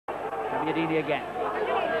Gabbiadini again.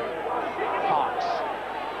 Parks.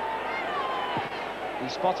 He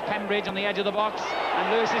spots Pembridge on the edge of the box,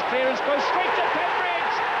 and Lewis's clearance goes straight to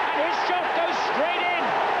Pembridge, and his shot goes straight in.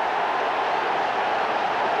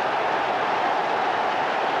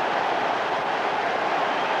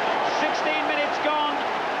 Gone.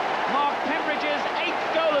 Mark Pembridge's 8th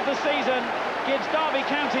goal of the season gives Derby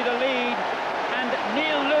County the lead, and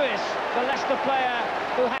Neil Lewis, the Leicester player,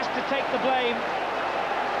 who has to take the blame.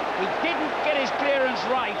 He didn't get his clearance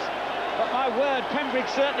right, but my word, Pembridge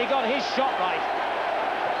certainly got his shot right.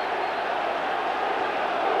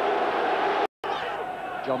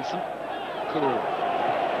 Johnson, cool.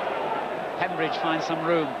 Pembridge finds some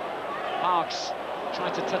room. Parks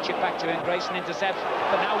tries to touch it back to him. Grayson intercepts,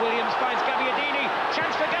 but now Williams finds Gabbiadini.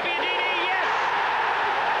 Chance for Gabbiadini, yes!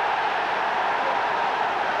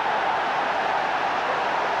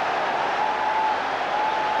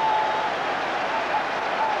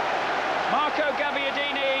 Marco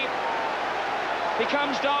Gabbiadini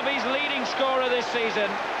becomes Derby's leading scorer this season,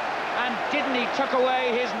 and didn't he tuck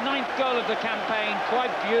away his 9th goal of the campaign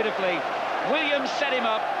quite beautifully? Williams set him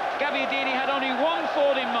up. Gabbiadini had only one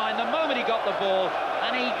thought in mind the moment he got the ball,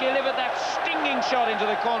 and he delivered that stinging shot into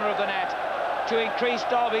the corner of the net to increase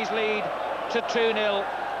Derby's lead to 2-0.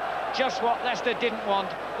 Just what Leicester didn't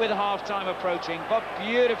want with half-time approaching, but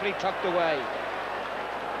beautifully tucked away.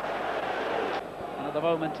 And at the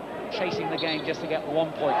moment, chasing the game just to get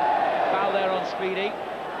 1 point. Foul there on Speedy.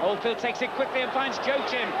 Oldfield takes it quickly and finds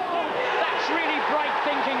Joachim. That's really bright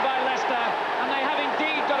thinking by Leicester, and they have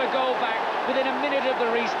indeed got a goal back within a minute of the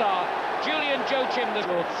restart. Julian Joachim, the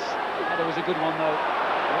thoughts. That was a good one though.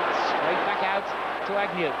 Straight back out to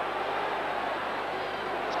Agnew.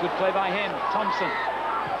 It's good play by him. Thompson.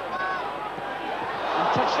 And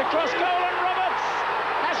touched across goal, and Roberts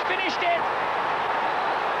has finished it.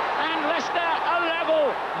 And Leicester are level.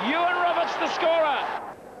 Iwan Roberts the scorer.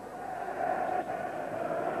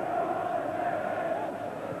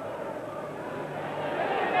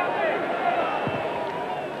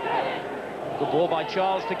 Good ball by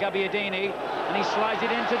Charles to Gabbiadini, and he slides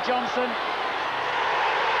it into Johnson.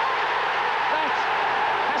 That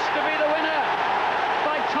has to be the winner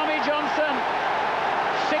by Tommy Johnson.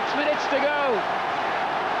 6 minutes to go.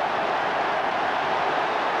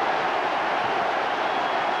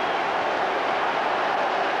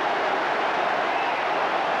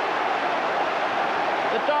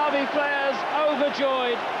 The Derby players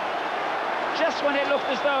overjoyed. Just when it looked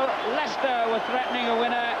as though Leicester were threatening a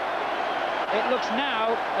winner, it looks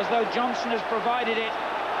now as though Johnson has provided it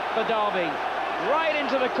for Derby. Right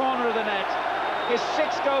into the corner of the net. His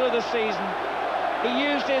 6th goal of the season.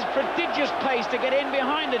 He used his prodigious pace to get in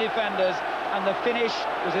behind the defenders, and the finish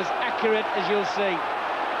was as accurate as you'll see.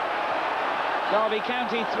 Derby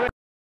County 3.